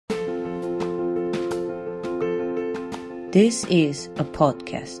This is a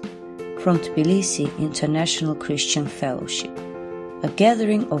podcast from Tbilisi International Christian Fellowship, a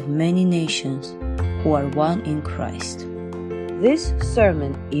gathering of many nations who are one in Christ. This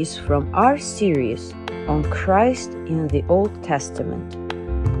sermon is from our series on Christ in the Old Testament.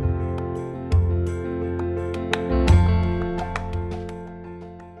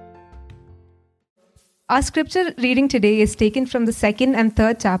 Our scripture reading today is taken from the second and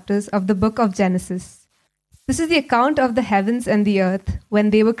third chapters of the book of Genesis. This is the account of the heavens and the earth when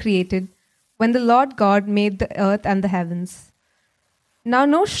they were created, when the Lord God made the earth and the heavens. Now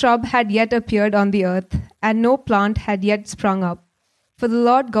no shrub had yet appeared on the earth, and no plant had yet sprung up, for the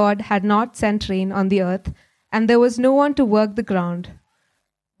Lord God had not sent rain on the earth, and there was no one to work the ground.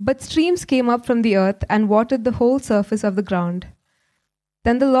 But streams came up from the earth and watered the whole surface of the ground.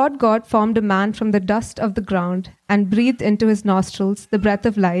 Then the Lord God formed a man from the dust of the ground and breathed into his nostrils the breath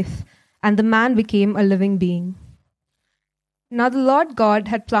of life, and the man became a living being. Now the Lord God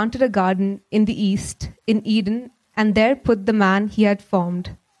had planted a garden in the east, in Eden, and there put the man he had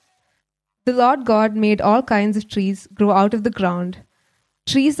formed. The Lord God made all kinds of trees grow out of the ground,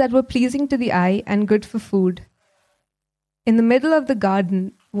 trees that were pleasing to the eye and good for food. In the middle of the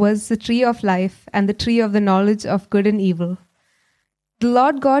garden was the tree of life and the tree of the knowledge of good and evil. The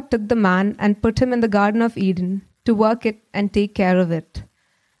Lord God took the man and put him in the Garden of Eden to work it and take care of it.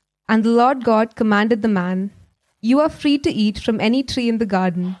 And the Lord God commanded the man, "You are free to eat from any tree in the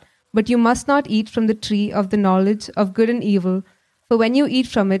garden, but you must not eat from the tree of the knowledge of good and evil, for when you eat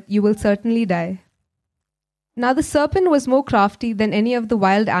from it, you will certainly die." Now the serpent was more crafty than any of the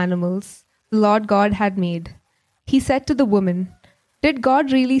wild animals the Lord God had made. He said to the woman, "Did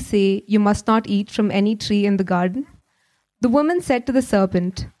God really say you must not eat from any tree in the garden?" The woman said to the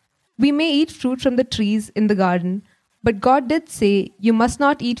serpent, "We may eat fruit from the trees in the garden, but God did say, 'You must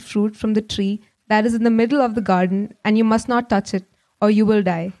not eat fruit from the tree that is in the middle of the garden, and you must not touch it, or you will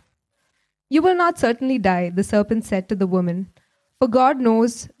die.'" "You will not certainly die," the serpent said to the woman, "for God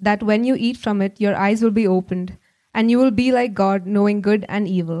knows that when you eat from it, your eyes will be opened, and you will be like God, knowing good and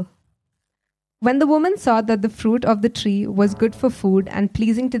evil." When the woman saw that the fruit of the tree was good for food and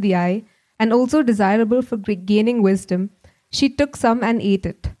pleasing to the eye, and also desirable for gaining wisdom, she took some and ate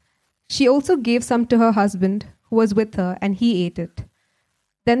it. She also gave some to her husband, who was with her, and he ate it.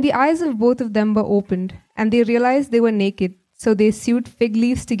 Then the eyes of both of them were opened, and they realized they were naked, so they sewed fig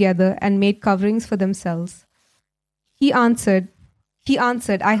leaves together and made coverings for themselves. He answered,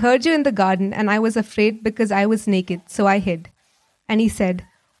 "I heard you in the garden, and I was afraid because I was naked, so I hid." And he said,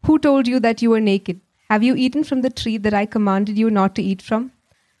 "Who told you that you were naked? Have you eaten from the tree that I commanded you not to eat from?"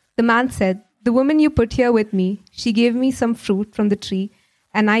 The man said, "The woman you put here with me, she gave me some fruit from the tree,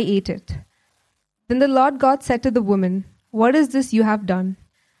 and I ate it." Then the Lord God said to the woman, "What is this you have done?"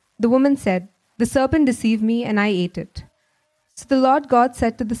 The woman said, "The serpent deceived me, and I ate it." So the Lord God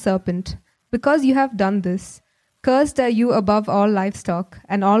said to the serpent, "Because you have done this, cursed are you above all livestock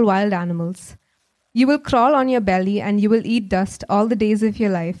and all wild animals. You will crawl on your belly, and you will eat dust all the days of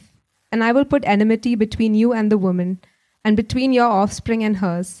your life. And I will put enmity between you and the woman, and between your offspring and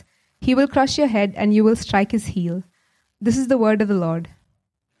hers. He will crush your head, and you will strike his heel." This is the word of the Lord.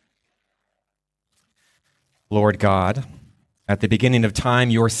 Lord God, at the beginning of time,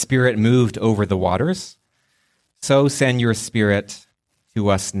 your Spirit moved over the waters. So send your Spirit to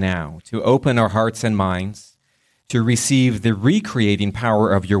us now, to open our hearts and minds, to receive the recreating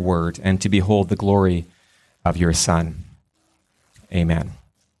power of your word, and to behold the glory of your Son. Amen.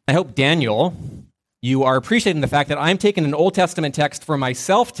 I hope, Daniel, you are appreciating the fact that I'm taking an Old Testament text for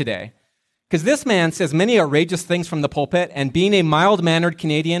myself today, because this man says many outrageous things from the pulpit, and being a mild-mannered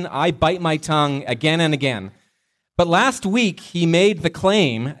Canadian, I bite my tongue again and again. But last week, he made the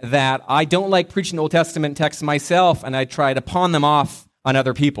claim that I don't like preaching Old Testament texts myself, and I try to pawn them off on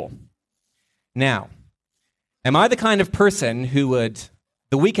other people. Now, am I the kind of person who would,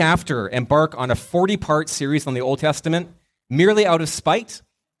 the week after, embark on a 40-part series on the Old Testament merely out of spite?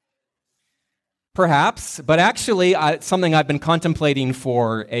 Perhaps, but actually it's something I've been contemplating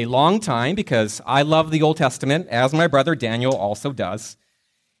for a long time because I love the Old Testament, as my brother Daniel also does.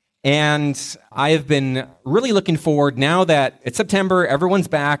 And I have been really looking forward, now that it's September, everyone's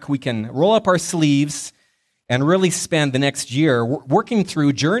back, we can roll up our sleeves and really spend the next year working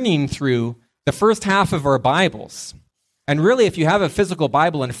through, journeying through the first half of our Bibles. And really, if you have a physical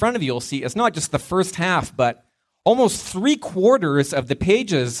Bible in front of you, you'll see it's not just the first half, but almost 3/4 of the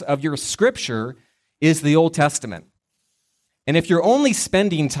pages of your scripture is the Old Testament. And if you're only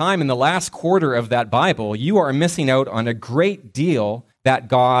spending time in the last quarter of that Bible, you are missing out on a great deal that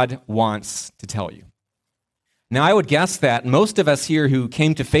God wants to tell you. Now, I would guess that most of us here who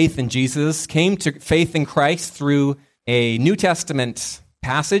came to faith in Jesus, came to faith in Christ through a New Testament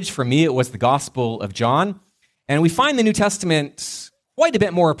passage. For me, it was the Gospel of John. And we find the New Testament quite a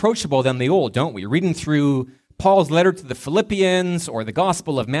bit more approachable than the Old, don't we? Reading through Paul's letter to the Philippians or the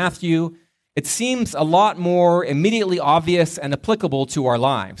Gospel of Matthew, it seems a lot more immediately obvious and applicable to our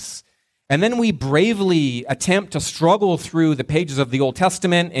lives. And then we bravely attempt to struggle through the pages of the Old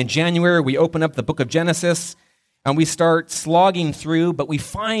Testament. In January, we open up the book of Genesis and we start slogging through, but we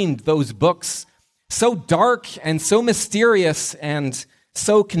find those books so dark and so mysterious and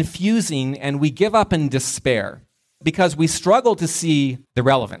so confusing, and we give up in despair because we struggle to see the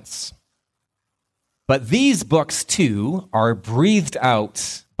relevance. But these books, too, are breathed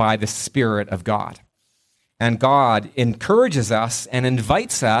out by the Spirit of God. And God encourages us and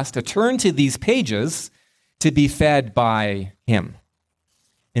invites us to turn to these pages to be fed by Him.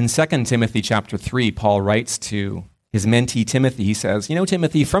 In 2 Timothy chapter 3, Paul writes to his mentee Timothy, he says,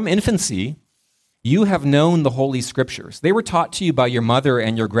 Timothy, from infancy, you have known the Holy Scriptures. They were taught to you by your mother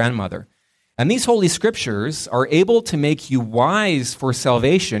and your grandmother. And these Holy Scriptures are able to make you wise for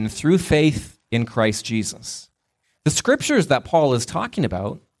salvation through faith in Christ Jesus. The Scriptures that Paul is talking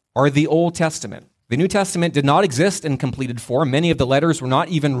about are the Old Testament. The New Testament did not exist in completed form. Many of the letters were not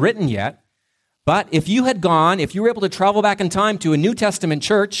even written yet. But if you were able to travel back in time to a New Testament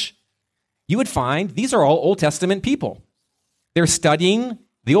church, you would find these are all Old Testament people. They're studying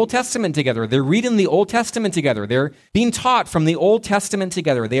the Old Testament together. They're reading the Old Testament together. They're being taught from the Old Testament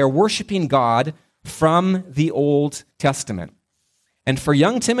together. They are worshiping God from the Old Testament. And for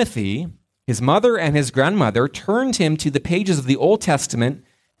young Timothy, his mother and his grandmother turned him to the pages of the Old Testament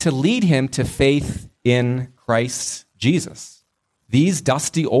to lead him to faith in Christ Jesus. These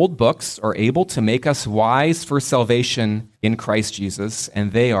dusty old books are able to make us wise for salvation in Christ Jesus,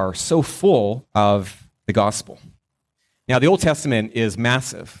 and they are so full of the gospel. Now, the Old Testament is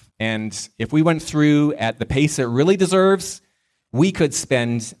massive, and if we went through at the pace it really deserves, we could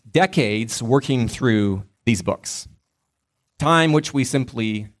spend decades working through these books, time which we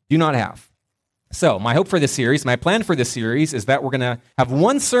simply do not have. So, my hope for this series, my plan for this series is that we're going to have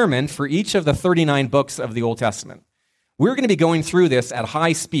one sermon for each of the 39 books of the Old Testament. We're going to be going through this at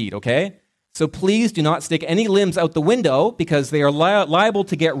high speed, okay? So please do not stick any limbs out the window because they are liable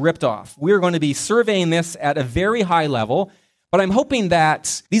to get ripped off. We're going to be surveying this at a very high level, but I'm hoping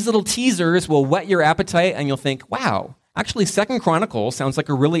that these little teasers will whet your appetite and you'll think, wow, actually 2 Chronicles sounds like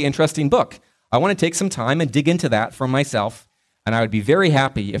a really interesting book. I want to take some time and dig into that for myself. And I would be very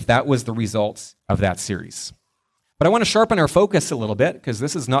happy if that was the result of that series. But I want to sharpen our focus a little bit because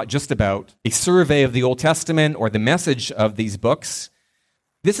this is not just about a survey of the Old Testament or the message of these books.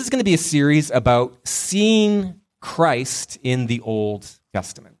 This is going to be a series about seeing Christ in the Old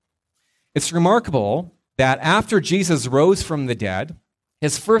Testament. It's remarkable that after Jesus rose from the dead,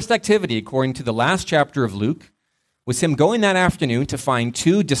 his first activity, according to the last chapter of Luke, was him going that afternoon to find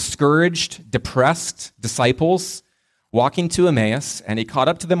two discouraged, depressed disciples walking to Emmaus, and he caught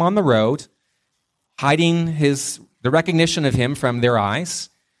up to them on the road, hiding the recognition of him from their eyes.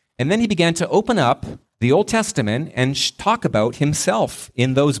 And then he began to open up the Old Testament and talk about himself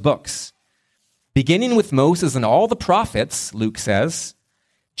in those books. Beginning with Moses and all the prophets, Luke says,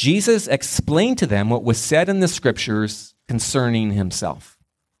 Jesus explained to them what was said in the Scriptures concerning himself.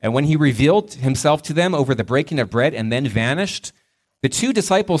 And when he revealed himself to them over the breaking of bread and then vanished, the two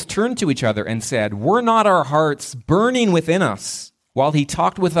disciples turned to each other and said, "Were not our hearts burning within us while he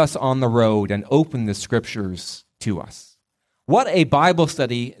talked with us on the road and opened the Scriptures to us?" What a Bible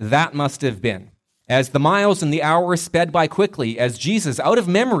study that must have been. As the miles and the hours sped by quickly, as Jesus, out of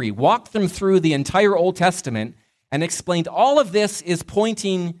memory, walked them through the entire Old Testament and explained all of this is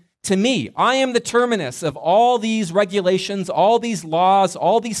pointing to me. I am the terminus of all these regulations, all these laws,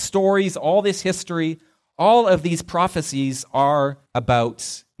 all these stories, all this history. All of these prophecies are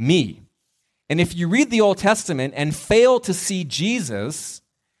about me. And if you read the Old Testament and fail to see Jesus,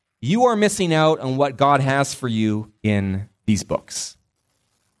 you are missing out on what God has for you in these books.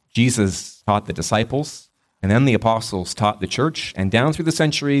 Jesus taught the disciples, and then the apostles taught the church, and down through the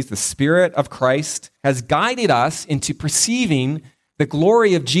centuries, the Spirit of Christ has guided us into perceiving the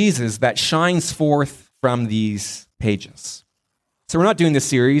glory of Jesus that shines forth from these pages. So we're not doing this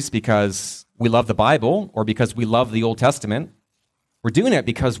series because we love the Bible or because we love the Old Testament. We're doing it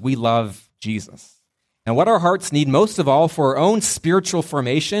because we love Jesus. And what our hearts need most of all for our own spiritual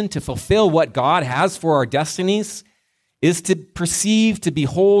formation, to fulfill what God has for our destinies, is to perceive, to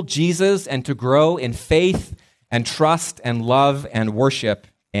behold Jesus, and to grow in faith and trust and love and worship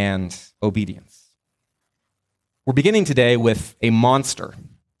and obedience. We're beginning today with a monster,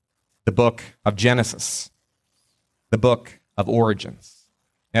 the book of Genesis, the book of origins.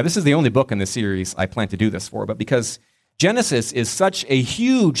 Now, this is the only book in the series I plan to do this for, but because Genesis is such a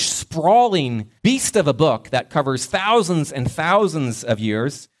huge, sprawling beast of a book that covers thousands and thousands of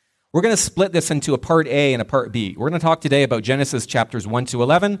years. We're going to split this into a part A and a part B. We're going to talk today about Genesis chapters 1 to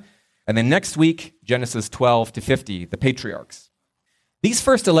 11, and then next week, Genesis 12 to 50, the patriarchs. These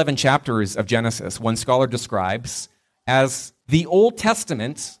first 11 chapters of Genesis, one scholar describes as the Old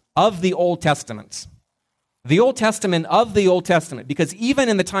Testament of the Old Testament. The Old Testament of the Old Testament, because even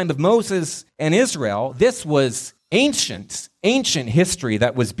in the time of Moses and Israel, this was ancient history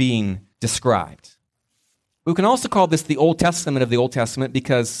that was being described. We can also call this the Old Testament of the Old Testament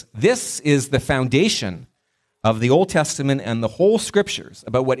because this is the foundation of the Old Testament and the whole scriptures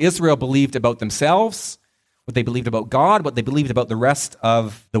about what Israel believed about themselves, what they believed about God, what they believed about the rest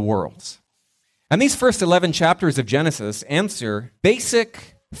of the world. And these first 11 chapters of Genesis answer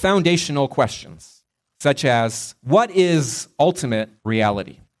basic foundational questions, such as, what is ultimate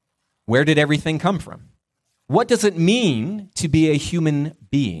reality? Where did everything come from? What does it mean to be a human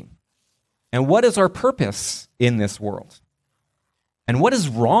being? And what is our purpose in this world? And what is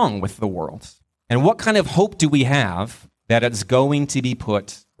wrong with the world? And what kind of hope do we have that it's going to be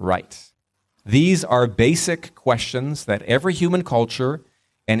put right? These are basic questions that every human culture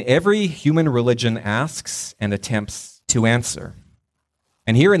and every human religion asks and attempts to answer.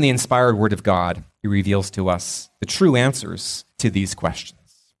 And here in the inspired Word of God, He reveals to us the true answers to these questions.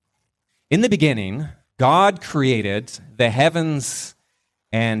 In the beginning, God created the heavens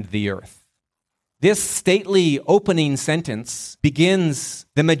and the earth. This stately opening sentence begins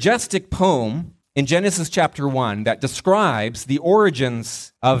the majestic poem in Genesis chapter 1 that describes the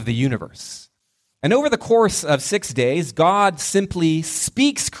origins of the universe. And over the course of 6 days, God simply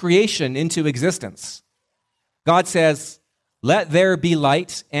speaks creation into existence. God says, "Let there be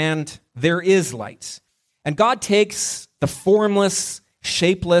light," and there is light. And God takes the formless,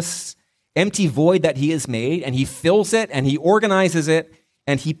 shapeless, empty void that He has made, and He fills it, and He organizes it,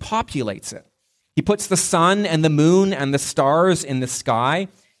 and He populates it. He puts the sun and the moon and the stars in the sky.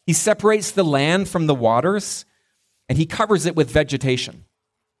 He separates the land from the waters, and He covers it with vegetation.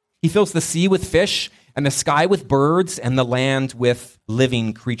 He fills the sea with fish, and the sky with birds, and the land with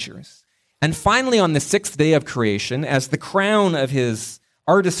living creatures. And finally, on the 6th day of creation, as the crown of His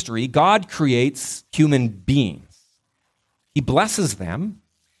artistry, God creates human beings. He blesses them,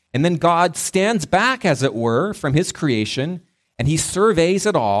 and then God stands back, as it were, from His creation, and He surveys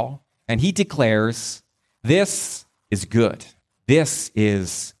it all, and He declares, "This is good. This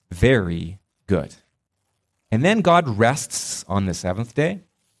is very good." And then God rests on the 7th day.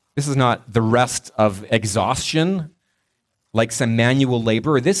 This is not the rest of exhaustion, like some manual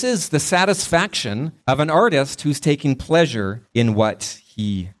labor. This is the satisfaction of an artist who's taking pleasure in what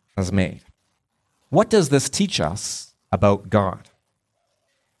he has made. What does this teach us about God?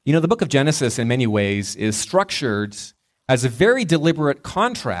 You know, the book of Genesis in many ways is structured as a very deliberate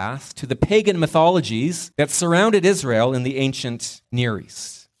contrast to the pagan mythologies that surrounded Israel in the ancient Near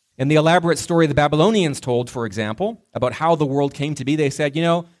East. In the elaborate story the Babylonians told, for example, about how the world came to be, they said,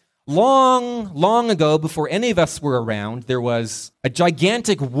 long ago, before any of us were around, there was a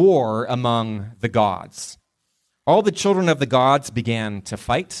gigantic war among the gods. All the children of the gods began to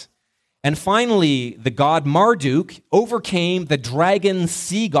fight. And finally, the god Marduk overcame the dragon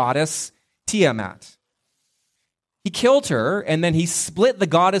sea goddess Tiamat. He killed her, and then he split the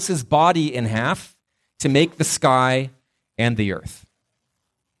goddess's body in half to make the sky and the earth.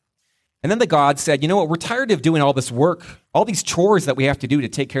 And then the gods said, we're tired of doing all this work, all these chores that we have to do to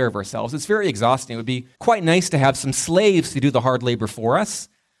take care of ourselves. It's very exhausting. It would be quite nice to have some slaves to do the hard labor for us.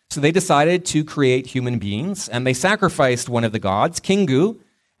 So they decided to create human beings, and they sacrificed one of the gods, Kingu,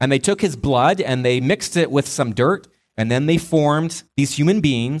 and they took his blood and they mixed it with some dirt, and then they formed these human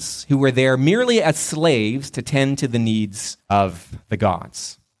beings who were there merely as slaves to tend to the needs of the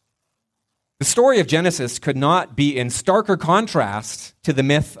gods. The story of Genesis could not be in starker contrast to the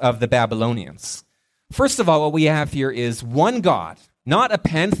myth of the Babylonians. First of all, what we have here is one God, not a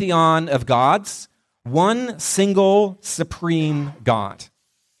pantheon of gods, one single supreme God.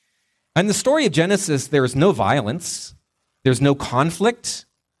 In the story of Genesis, there is no violence, there's no conflict,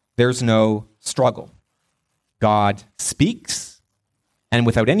 there's no struggle. God speaks, and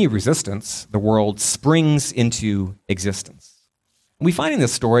without any resistance, the world springs into existence. We find in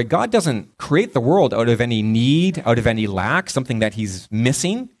this story, God doesn't create the world out of any need, out of any lack, something that He's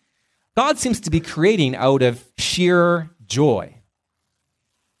missing. God seems to be creating out of sheer joy.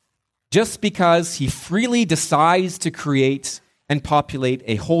 Just because He freely decides to create and populate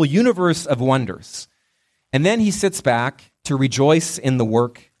a whole universe of wonders. And then He sits back to rejoice in the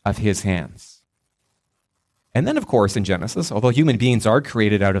work of His hands. And then, of course, in Genesis, although human beings are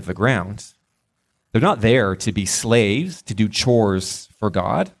created out of the ground, They're not there to be slaves, to do chores for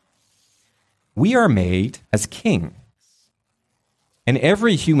God. We are made as kings. And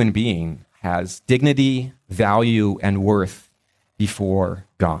every human being has dignity, value, and worth before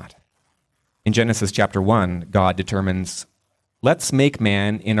God. In Genesis chapter 1, God determines, let's make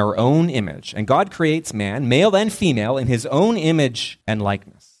man in our own image. And God creates man, male and female, in his own image and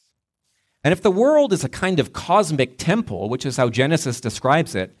likeness. And if the world is a kind of cosmic temple, which is how Genesis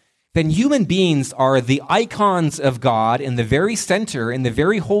describes it, then human beings are the icons of God in the very center, in the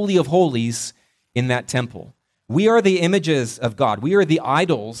very holy of holies in that temple. We are the images of God. We are the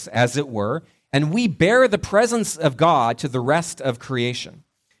idols, as it were, and we bear the presence of God to the rest of creation.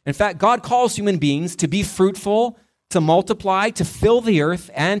 In fact, God calls human beings to be fruitful, to multiply, to fill the earth,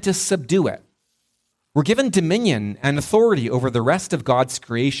 and to subdue it. We're given dominion and authority over the rest of God's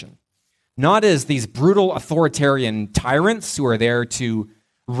creation, not as these brutal authoritarian tyrants who are there to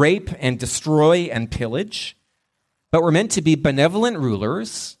rape and destroy and pillage, but we're meant to be benevolent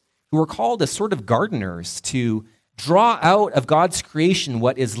rulers who are called as sort of gardeners to draw out of God's creation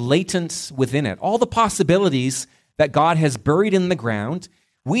what is latent within it. All the possibilities that God has buried in the ground,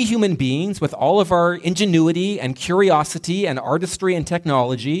 we human beings, with all of our ingenuity and curiosity and artistry and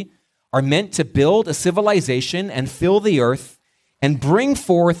technology, are meant to build a civilization and fill the earth and bring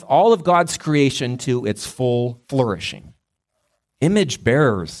forth all of God's creation to its full flourishing. Image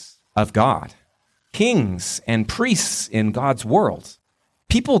bearers of God, kings and priests in God's world,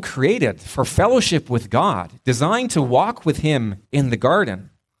 people created for fellowship with God, designed to walk with him in the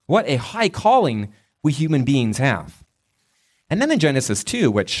garden. What a high calling we human beings have. And then in Genesis 2,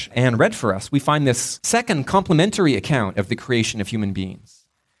 which Anne read for us, we find this second complementary account of the creation of human beings.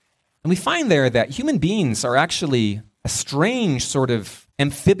 And we find there that human beings are actually a strange sort of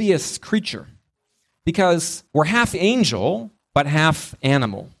amphibious creature because we're half angel, but half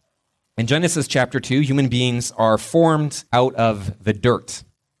animal. In Genesis chapter 2, human beings are formed out of the dirt,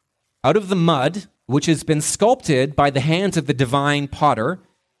 out of the mud, which has been sculpted by the hands of the divine potter,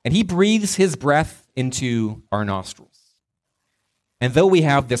 and he breathes his breath into our nostrils. And though we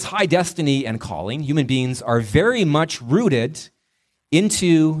have this high destiny and calling, human beings are very much rooted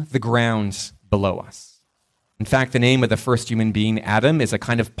into the ground below us. In fact, the name of the first human being, Adam, is a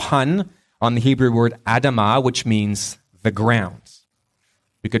kind of pun on the Hebrew word Adamah, which means the ground.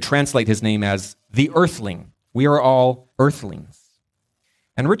 We could translate his name as the earthling. We are all earthlings.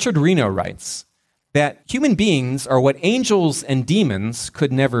 And Richard Reno writes that human beings are what angels and demons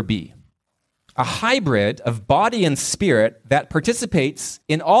could never be. A hybrid of body and spirit that participates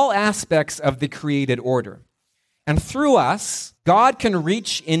in all aspects of the created order. And through us, God can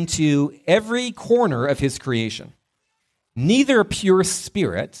reach into every corner of his creation. Neither pure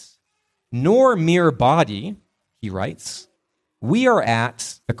spirit nor mere body, he writes, we are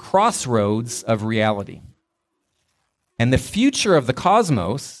at the crossroads of reality. And the future of the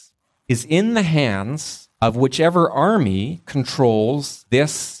cosmos is in the hands of whichever army controls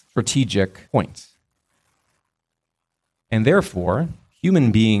this strategic point. And therefore,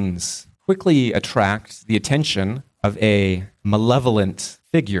 human beings quickly attract the attention of a malevolent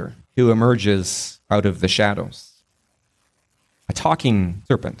figure who emerges out of the shadows. A talking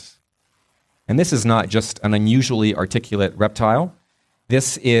serpent. And this is not just an unusually articulate reptile.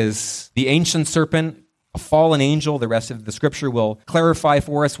 This is the ancient serpent, a fallen angel. The rest of the scripture will clarify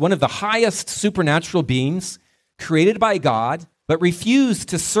for us one of the highest supernatural beings created by God, but refused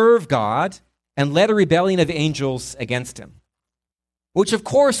to serve God and led a rebellion of angels against him, which of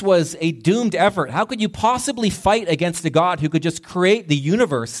course was a doomed effort. How could you possibly fight against a God who could just create the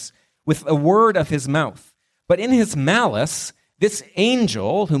universe with a word of his mouth? But in his malice, this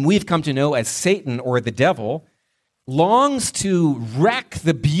angel, whom we've come to know as Satan or the devil, longs to wreck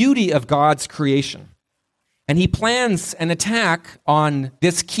the beauty of God's creation. And he plans an attack on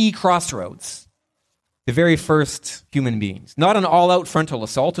this key crossroads, the very first human beings. Not an all-out frontal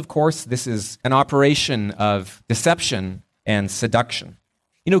assault, of course. This is an operation of deception and seduction.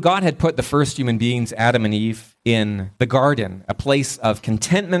 You know, God had put the first human beings, Adam and Eve, in the garden, a place of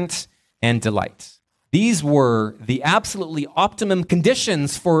contentment and delight. These were the absolutely optimum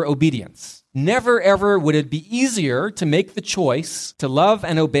conditions for obedience. Never, ever would it be easier to make the choice to love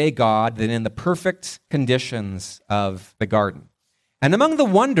and obey God than in the perfect conditions of the garden. And among the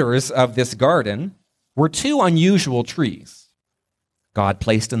wonders of this garden were two unusual trees. God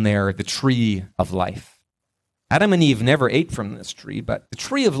placed in there the tree of life. Adam and Eve never ate from this tree, but the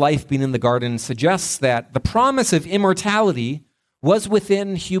tree of life being in the garden suggests that the promise of immortality was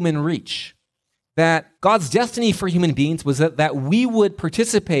within human reach. That God's destiny for human beings was that we would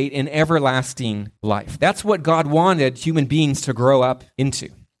participate in everlasting life. That's what God wanted human beings to grow up into.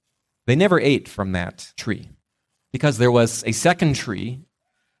 they never ate from that tree because there was a second tree,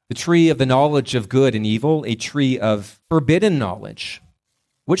 the tree of the knowledge of good and evil, a tree of forbidden knowledge,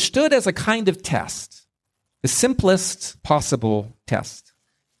 which stood as a kind of test, the simplest possible test.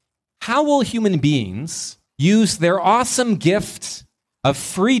 How will human beings use their awesome gift of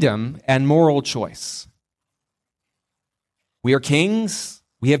freedom and moral choice? We are kings,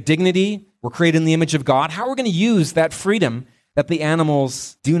 we have dignity, we're created in the image of God. How are we going to use that freedom that the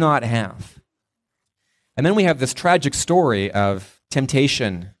animals do not have? And then we have this tragic story of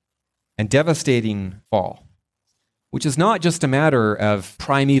temptation and devastating fall, which is not just a matter of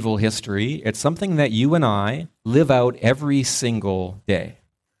primeval history. It's something that you and I live out every single day.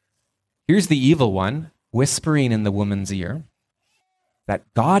 Here's the evil one whispering in the woman's ear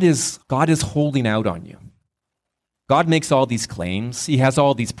that God is holding out on you. God makes all these claims. He has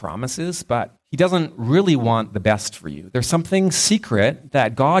all these promises, but he doesn't really want the best for you. There's something secret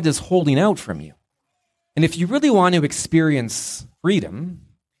that God is holding out from you. And if you really want to experience freedom,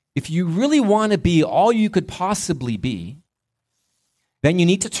 if you really want to be all you could possibly be, then you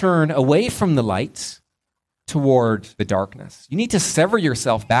need to turn away from the light toward the darkness. You need to sever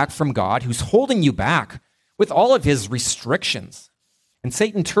yourself back from God, who's holding you back with all of his restrictions. And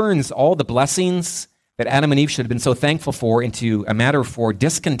Satan turns all the blessings that Adam and Eve should have been so thankful for into a matter for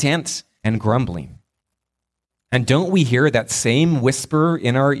discontent and grumbling. And don't we hear that same whisper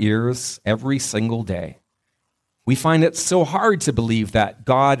in our ears every single day? We find it so hard to believe that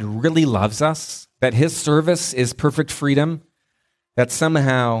God really loves us, that his service is perfect freedom, that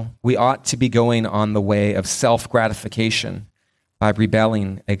somehow we ought to be going on the way of self-gratification by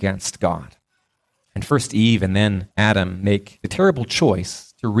rebelling against God. And first Eve and then Adam make the terrible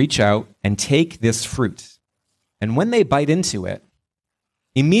choice to reach out and take this fruit. And when they bite into it,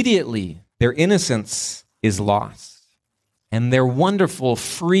 immediately their innocence is lost. And their wonderful,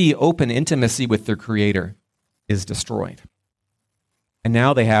 free, open intimacy with their Creator is destroyed. And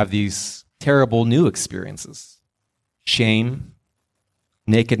now they have these terrible new experiences. Shame,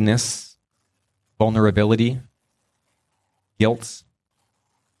 nakedness, vulnerability, guilt.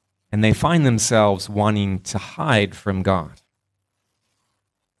 And they find themselves wanting to hide from God.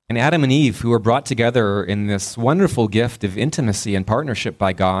 And Adam and Eve, who were brought together in this wonderful gift of intimacy and partnership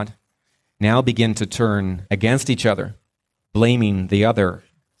by God, now begin to turn against each other, blaming the other,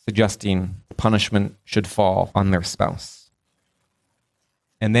 suggesting punishment should fall on their spouse.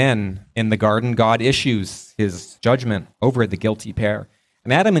 And then in the garden, God issues his judgment over the guilty pair.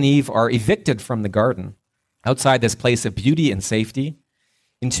 And Adam and Eve are evicted from the garden, outside this place of beauty and safety,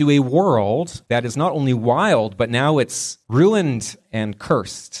 into a world that is not only wild, but now it's ruined and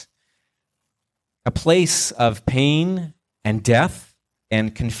cursed. A place of pain and death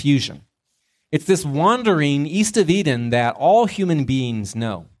and confusion. It's this wandering east of Eden that all human beings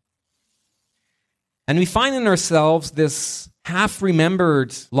know. And we find in ourselves this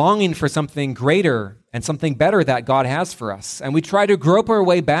half-remembered longing for something greater and something better that God has for us. And we try to grope our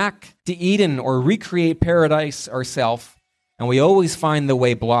way back to Eden or recreate paradise ourselves. And we always find the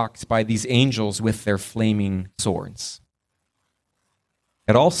way blocked by these angels with their flaming swords.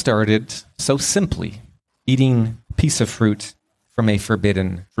 It all started so simply, eating a piece of fruit from a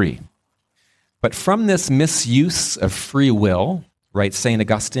forbidden tree. But from this misuse of free will, writes St.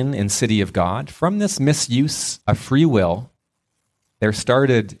 Augustine in City of God, from this misuse of free will, there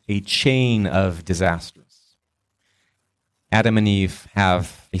started a chain of disasters. Adam and Eve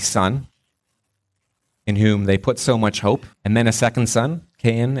have a son, in whom they put so much hope, and then a second son,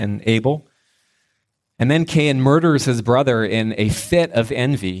 Cain and Abel. And then Cain murders his brother in a fit of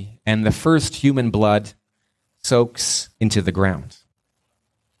envy, and the first human blood soaks into the ground.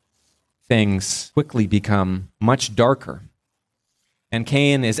 Things quickly become much darker. And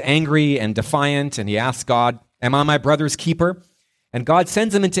Cain is angry and defiant, and he asks God, "Am I my brother's keeper?" And God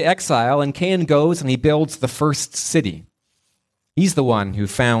sends him into exile, and Cain goes and he builds the first city. He's the one who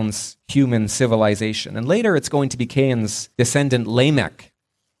founds human civilization. And later it's going to be Cain's descendant Lamech,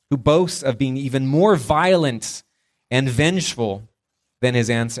 who boasts of being even more violent and vengeful than his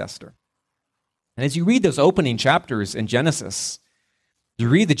ancestor. And as you read those opening chapters in Genesis, you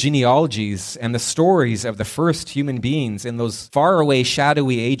read the genealogies and the stories of the first human beings in those faraway,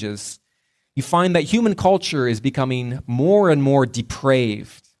 shadowy ages, you find that human culture is becoming more and more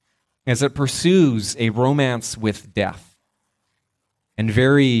depraved as it pursues a romance with death. And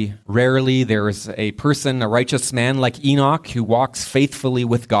very rarely there is a person, a righteous man like Enoch, who walks faithfully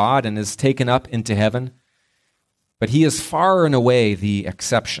with God and is taken up into heaven. But he is far and away the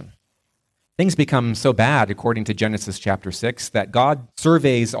exception. Things become so bad, according to Genesis chapter 6, that God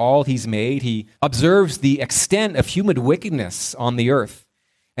surveys all he's made. He observes the extent of human wickedness on the earth.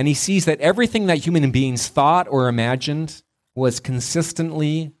 and he sees that everything that human beings thought or imagined was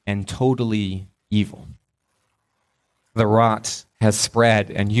consistently and totally evil. The rot has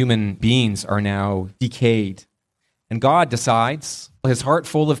spread, and human beings are now decayed. And God decides, his heart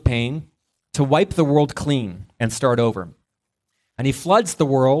full of pain, to wipe the world clean and start over. And he floods the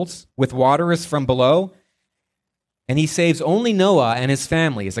world with waters from below, and he saves only Noah and his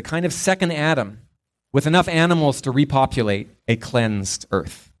family as a kind of second Adam, with enough animals to repopulate a cleansed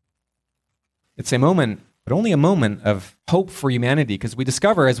earth. It's a moment, but only a moment, of hope for humanity, because we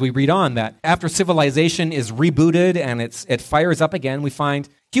discover as we read on that after civilization is rebooted and it fires up again, we find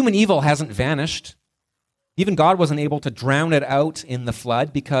human evil hasn't vanished. Even God wasn't able to drown it out in the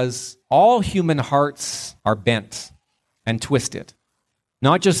flood, because all human hearts are bent and twisted.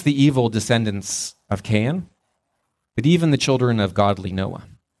 Not just the evil descendants of Cain, but even the children of godly Noah,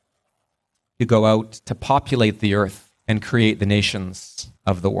 who go out to populate the earth and create the nations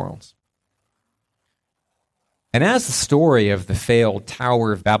of the world. And as the story of the failed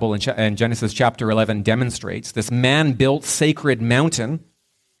Tower of Babel in Genesis chapter 11 demonstrates, this man-built sacred mountain,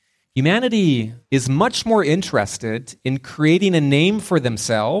 humanity is much more interested in creating a name for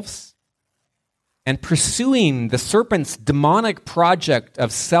themselves and pursuing the serpent's demonic project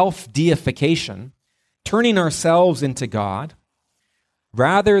of self-deification, turning ourselves into God,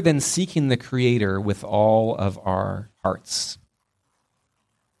 rather than seeking the Creator with all of our hearts.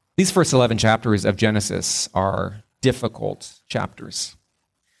 These first 11 chapters of Genesis are difficult chapters,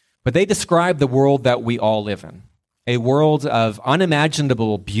 but they describe the world that we all live in, a world of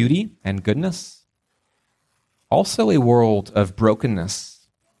unimaginable beauty and goodness, also a world of brokenness,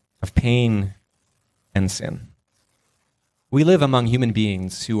 of pain and sin. We live among human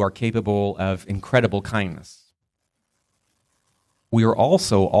beings who are capable of incredible kindness. We are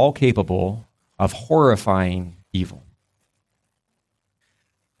also all capable of horrifying evil.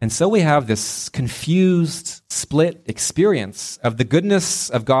 And so we have this confused, split experience of the goodness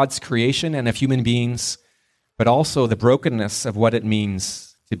of God's creation and of human beings, but also the brokenness of what it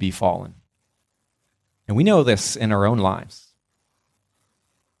means to be fallen. And we know this in our own lives.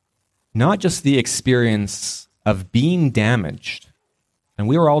 Not just the experience of being damaged, and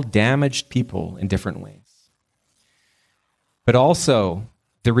we are all damaged people in different ways, but also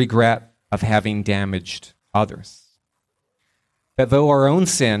the regret of having damaged others. That though our own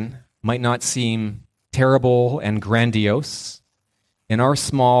sin might not seem terrible and grandiose, in our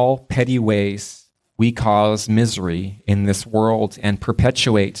small, petty ways, we cause misery in this world and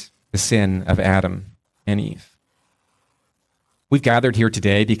perpetuate the sin of Adam and Eve. We've gathered here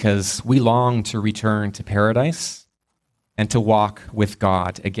today because we long to return to paradise and to walk with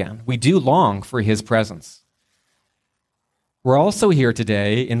God again. We do long for his presence. We're also here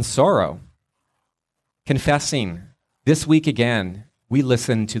today in sorrow, confessing this week again, we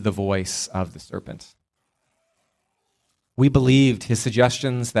listened to the voice of the serpent. We believed his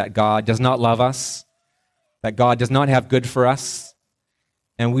suggestions that God does not love us, that God does not have good for us,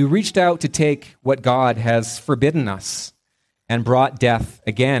 and we reached out to take what God has forbidden us and brought death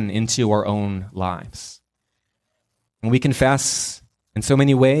again into our own lives. And we confess in so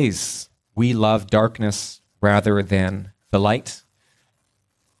many ways we love darkness rather than the light,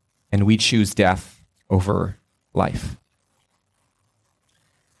 and we choose death over life.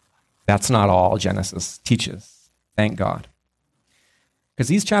 That's not all Genesis teaches, thank God. Because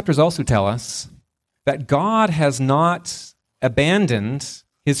these chapters also tell us that God has not abandoned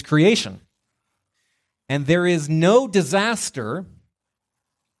his creation. And there is no disaster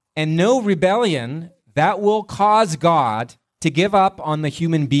and no rebellion that will cause God to give up on the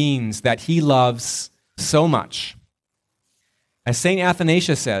human beings that he loves so much. As St.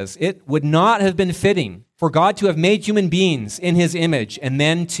 Athanasius says, it would not have been fitting for God to have made human beings in his image and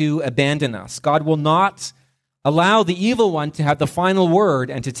then to abandon us. God will not allow the evil one to have the final word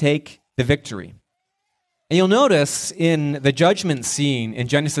and to take the victory. And you'll notice in the judgment scene in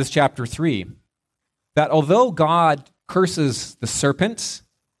Genesis chapter 3 that although God curses the serpent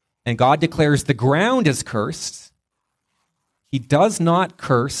and God declares the ground is cursed, he does not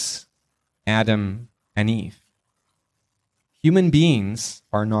curse Adam and Eve. Human beings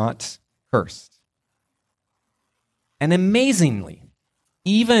are not cursed. And amazingly,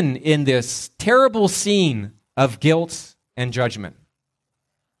 even in this terrible scene of guilt and judgment,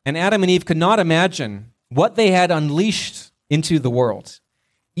 and Adam and Eve could not imagine what they had unleashed into the world,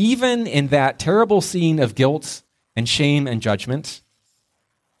 even in that terrible scene of guilt and shame and judgment,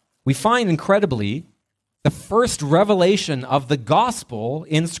 we find incredibly the first revelation of the gospel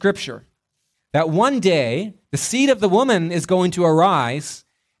in Scripture. That one day, the seed of the woman is going to arise,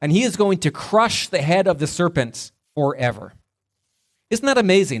 and he is going to crush the head of the serpent forever. Isn't that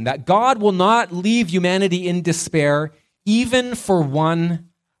amazing that God will not leave humanity in despair even for one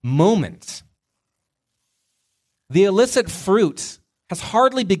moment? The illicit fruit has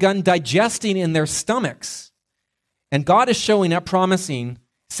hardly begun digesting in their stomachs, and God is showing up promising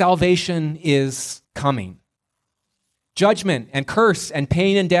salvation is coming. Judgment and curse and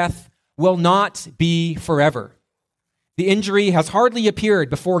pain and death will not be forever. The injury has hardly appeared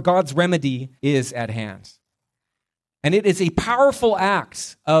before God's remedy is at hand. And it is a powerful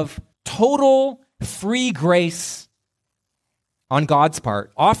act of total free grace on God's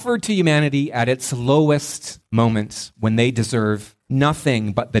part, offered to humanity at its lowest moment when they deserve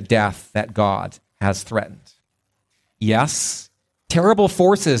nothing but the death that God has threatened. Yes, terrible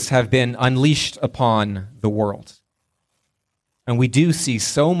forces have been unleashed upon the world. And we do see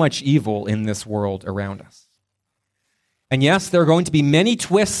so much evil in this world around us. And yes, there are going to be many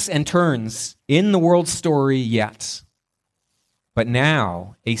twists and turns in the world's story yet. But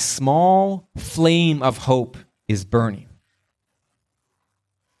now, a small flame of hope is burning.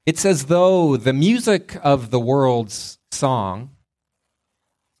 It's as though the music of the world's song,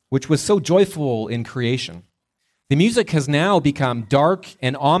 which was so joyful in creation, the music has now become dark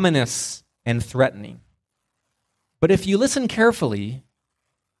and ominous and threatening. But if you listen carefully,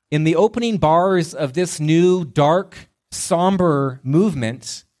 in the opening bars of this new dark, somber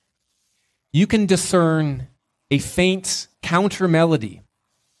movement, you can discern a faint counter melody.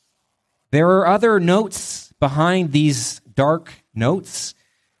 There are other notes behind these dark notes,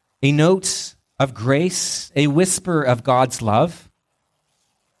 a note of grace, a whisper of God's love,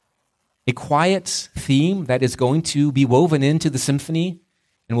 a quiet theme that is going to be woven into the symphony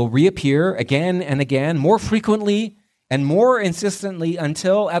and will reappear again and again, more frequently and more insistently,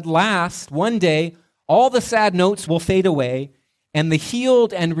 until at last, one day, all the sad notes will fade away and the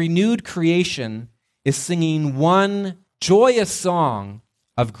healed and renewed creation is singing one joyous song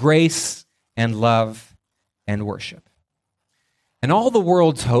of grace and love and worship. And all the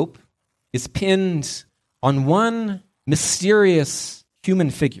world's hope is pinned on one mysterious human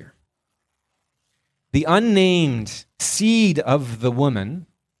figure, the unnamed seed of the woman,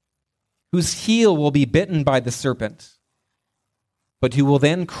 whose heel will be bitten by the serpent, but who will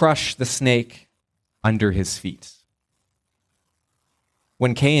then crush the snake under his feet.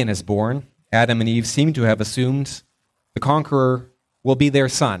 When Cain is born, Adam and Eve seem to have assumed the conqueror will be their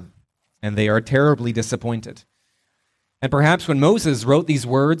son, and they are terribly disappointed. And perhaps when Moses wrote these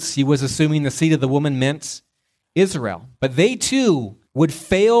words, he was assuming the seed of the woman meant Israel. But they too would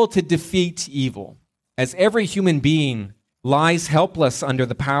fail to defeat evil, as every human being lies helpless under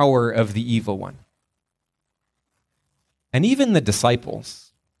the power of the evil one. And even the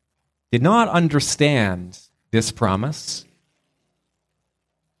disciples did not understand this promise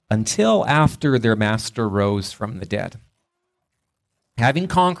until after their master rose from the dead, having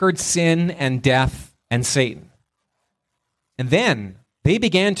conquered sin and death and Satan. And then they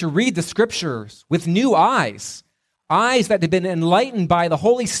began to read the scriptures with new eyes that had been enlightened by the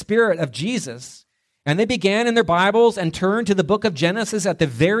Holy Spirit of Jesus. And they began in their Bibles and turned to the book of Genesis at the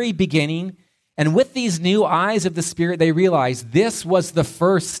very beginning. And with these new eyes of the Spirit, they realized this was the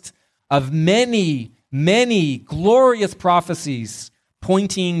first of many, many glorious prophecies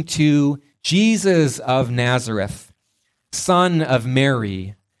pointing to Jesus of Nazareth, son of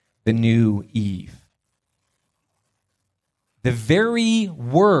Mary, the new Eve. The very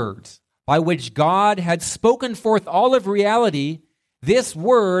word by which God had spoken forth all of reality, this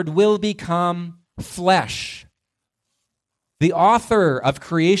word will become flesh. The author of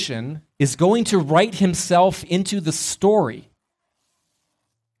creation is going to write himself into the story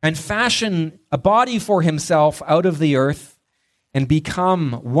and fashion a body for himself out of the earth and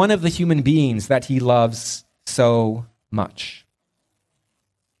become one of the human beings that he loves so much.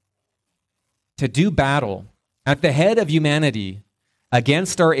 To do battle at the head of humanity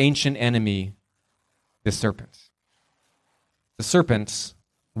against our ancient enemy, the serpent. The serpent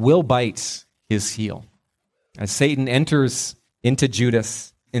will bite his heel as Satan enters into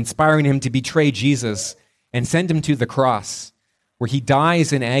Judas, inspiring him to betray Jesus and send him to the cross, where he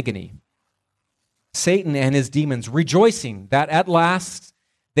dies in agony. Satan and his demons rejoicing that at last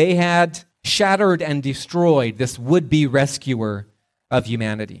they had shattered and destroyed this would-be rescuer of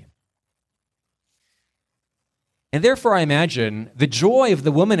humanity. And therefore, I imagine the joy of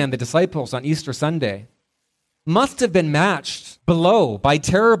the woman and the disciples on Easter Sunday must have been matched below by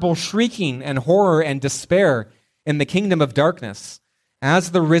terrible shrieking and horror and despair in the kingdom of darkness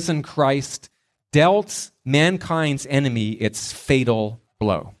as the risen Christ dealt mankind's enemy its fatal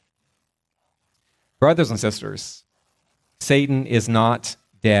blow. Brothers and sisters, Satan is not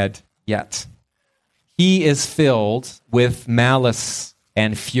dead yet. He is filled with malice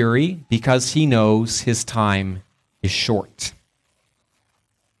and fury because he knows his time is short.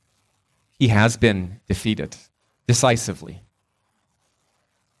 He has been defeated decisively.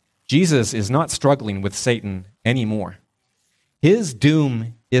 Jesus is not struggling with Satan anymore. His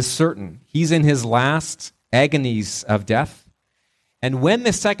doom is certain. He's in his last agonies of death. And when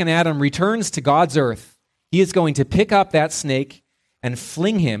the second Adam returns to God's earth, he is going to pick up that snake and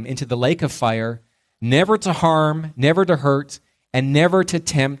fling him into the lake of fire, never to harm, never to hurt, and never to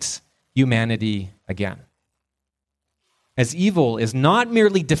tempt humanity again. As evil is not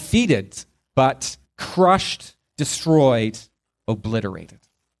merely defeated, but crushed, destroyed, obliterated.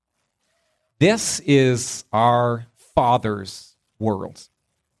 This is our Father's world.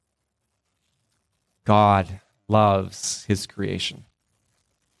 God loves his creation.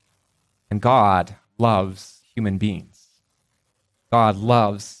 And God loves human beings. God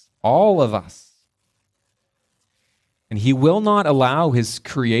loves all of us. And he will not allow his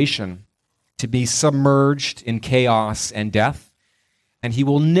creation to be submerged in chaos and death. And he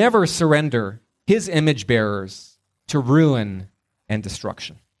will never surrender his image bearers to ruin and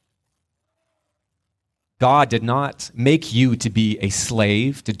destruction. God did not make you to be a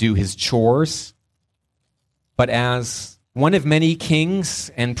slave to do his chores, but as one of many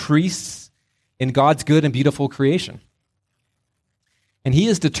kings and priests in God's good and beautiful creation. And he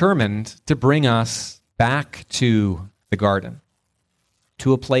is determined to bring us back to the garden,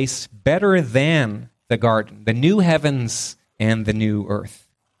 to a place better than the garden, the new heavens and the new earth.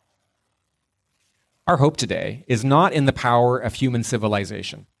 Our hope today is not in the power of human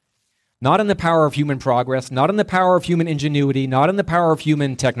civilization, not in the power of human progress, not in the power of human ingenuity, not in the power of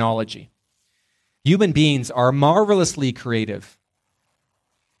human technology. Human beings are marvelously creative,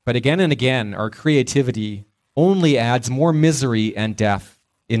 but again and again, our creativity only adds more misery and death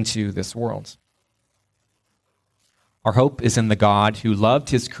into this world. Our hope is in the God who loved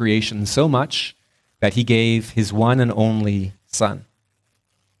his creation so much that he gave his one and only Son,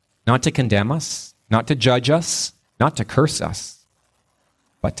 not to condemn us, not to judge us, not to curse us,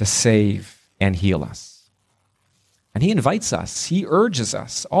 but to save and heal us. And he invites us, he urges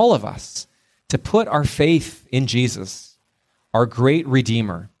us, all of us, to put our faith in Jesus, our great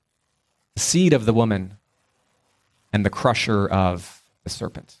Redeemer, the seed of the woman, and the crusher of the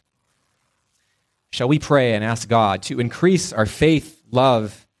serpent. Shall we pray and ask God to increase our faith,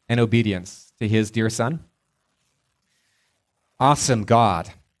 love, and obedience to his dear Son? Awesome God,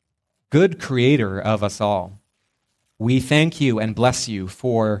 good creator of us all, we thank you and bless you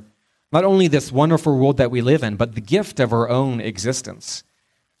for not only this wonderful world that we live in, but the gift of our own existence.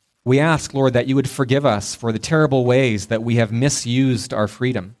 We ask, Lord, that you would forgive us for the terrible ways that we have misused our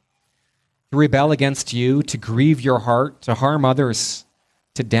freedom, to rebel against you, to grieve your heart, to harm others,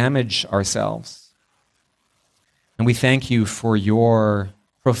 to damage ourselves. And we thank you for your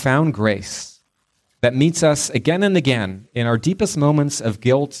profound grace that meets us again and again in our deepest moments of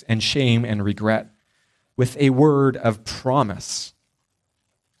guilt and shame and regret with a word of promise,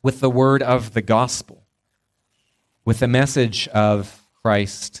 with the word of the gospel, with the message of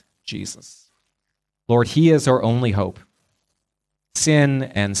Christ Jesus. Lord, he is our only hope. Sin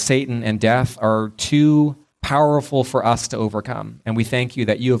and Satan and death are too powerful for us to overcome, and we thank you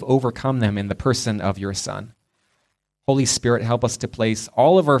that you have overcome them in the person of your Son. Holy Spirit, help us to place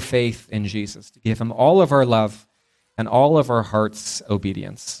all of our faith in Jesus, to give him all of our love and all of our heart's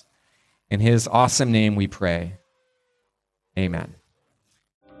obedience. In his awesome name we pray. Amen.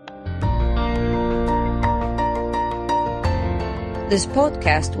 This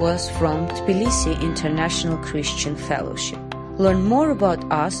podcast was from Tbilisi International Christian Fellowship. Learn more about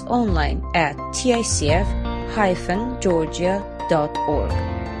us online at ticf-georgia.org.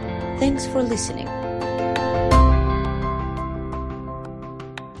 Thanks for listening.